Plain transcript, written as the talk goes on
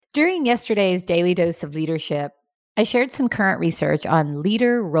During yesterday's Daily Dose of Leadership, I shared some current research on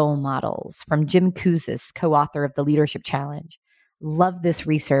leader role models from Jim Kouzes, co-author of the Leadership Challenge. Love this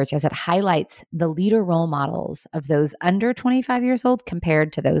research as it highlights the leader role models of those under 25 years old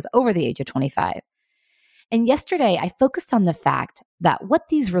compared to those over the age of 25. And yesterday, I focused on the fact that what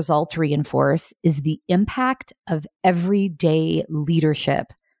these results reinforce is the impact of everyday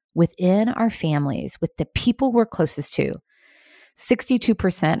leadership within our families, with the people we're closest to.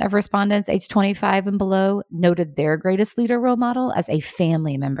 62% of respondents age 25 and below noted their greatest leader role model as a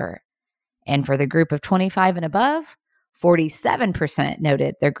family member. And for the group of 25 and above, 47%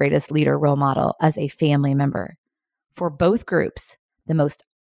 noted their greatest leader role model as a family member. For both groups, the most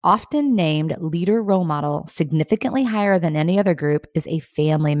often named leader role model, significantly higher than any other group, is a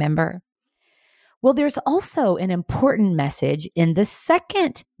family member. Well, there's also an important message in the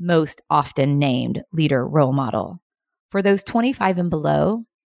second most often named leader role model. For those 25 and below,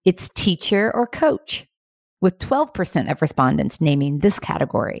 it's teacher or coach, with 12% of respondents naming this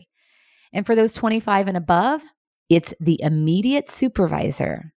category. And for those 25 and above, it's the immediate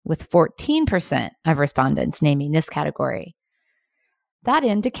supervisor, with 14% of respondents naming this category. That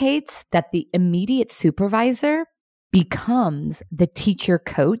indicates that the immediate supervisor becomes the teacher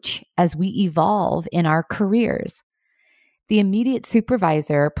coach as we evolve in our careers. The immediate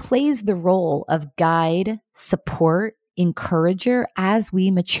supervisor plays the role of guide, support, encourager as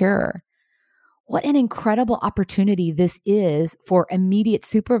we mature. What an incredible opportunity this is for immediate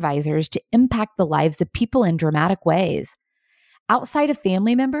supervisors to impact the lives of people in dramatic ways. Outside of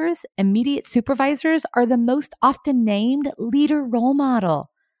family members, immediate supervisors are the most often named leader role model.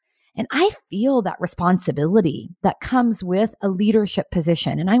 And I feel that responsibility that comes with a leadership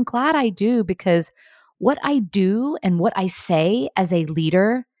position. And I'm glad I do, because what I do and what I say as a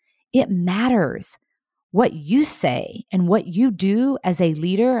leader, it matters. What you say and what you do as a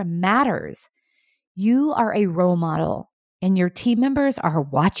leader matters. You are a role model, and your team members are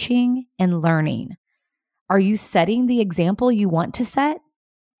watching and learning. Are you setting the example you want to set?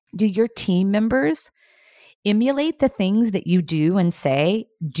 Do your team members emulate the things that you do and say?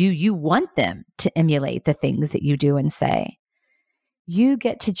 Do you want them to emulate the things that you do and say? You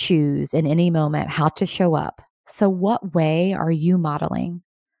get to choose in any moment how to show up. So what way are you modeling?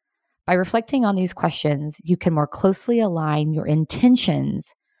 By reflecting on these questions, you can more closely align your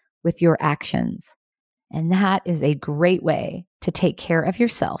intentions with your actions. And that is a great way to take care of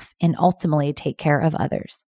yourself and ultimately take care of others.